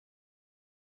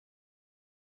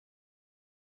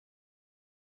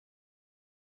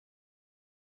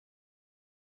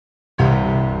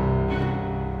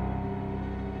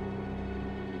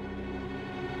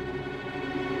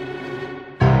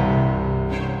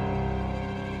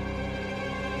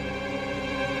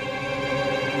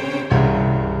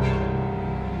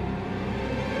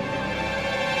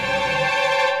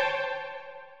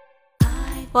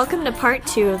Welcome to part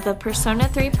 2 of the Persona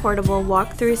 3 Portable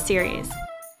walkthrough series.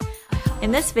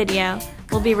 In this video,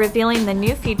 we'll be revealing the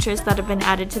new features that have been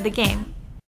added to the game.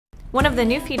 One of the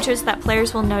new features that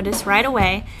players will notice right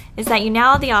away is that you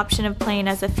now have the option of playing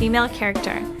as a female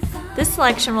character. This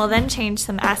selection will then change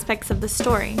some aspects of the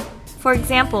story. For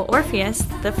example, Orpheus,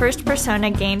 the first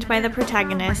persona gained by the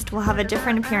protagonist, will have a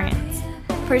different appearance.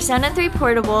 Persona 3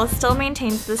 Portable still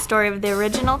maintains the story of the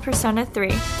original Persona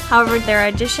 3, however there are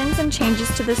additions and changes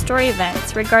to the story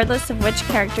events regardless of which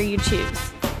character you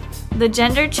choose. The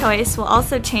gender choice will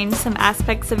also change some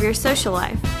aspects of your social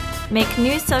life, make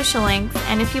new social links,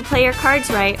 and if you play your cards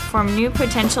right, form new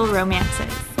potential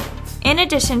romances. In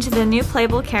addition to the new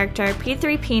playable character,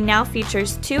 P3P now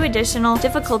features 2 additional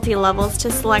difficulty levels to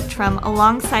select from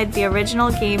alongside the original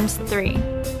game's 3.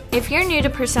 If you're new to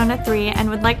Persona 3 and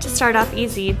would like to start off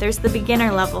easy, there's the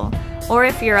beginner level, or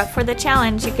if you're up for the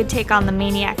challenge, you could take on the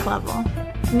maniac level.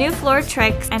 New floor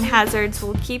tricks and hazards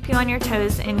will keep you on your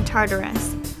toes in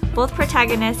Tartarus. Both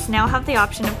protagonists now have the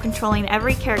option of controlling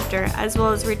every character as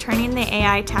well as returning the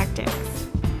AI tactics.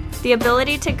 The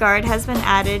ability to guard has been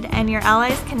added, and your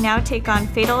allies can now take on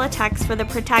fatal attacks for the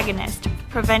protagonist,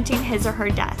 preventing his or her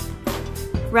death.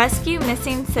 Rescue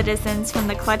missing citizens from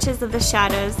the clutches of the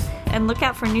shadows, and look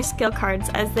out for new skill cards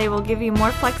as they will give you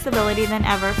more flexibility than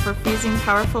ever for fusing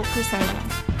powerful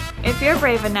personas. If you're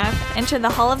brave enough, enter the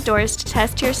Hall of Doors to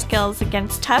test your skills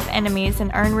against tough enemies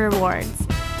and earn rewards.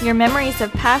 Your memories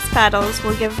of past battles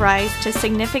will give rise to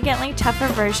significantly tougher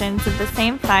versions of the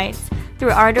same fights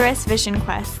through arduous vision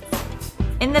quests.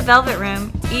 In the Velvet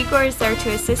Room, Igor is there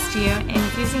to assist you in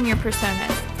fusing your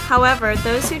personas. However,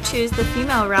 those who choose the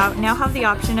female route now have the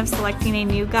option of selecting a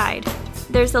new guide.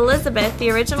 There's Elizabeth, the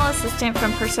original assistant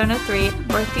from Persona 3,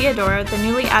 or Theodore, the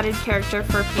newly added character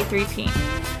for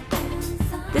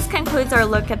P3P. This concludes our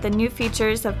look at the new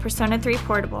features of Persona 3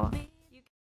 Portable.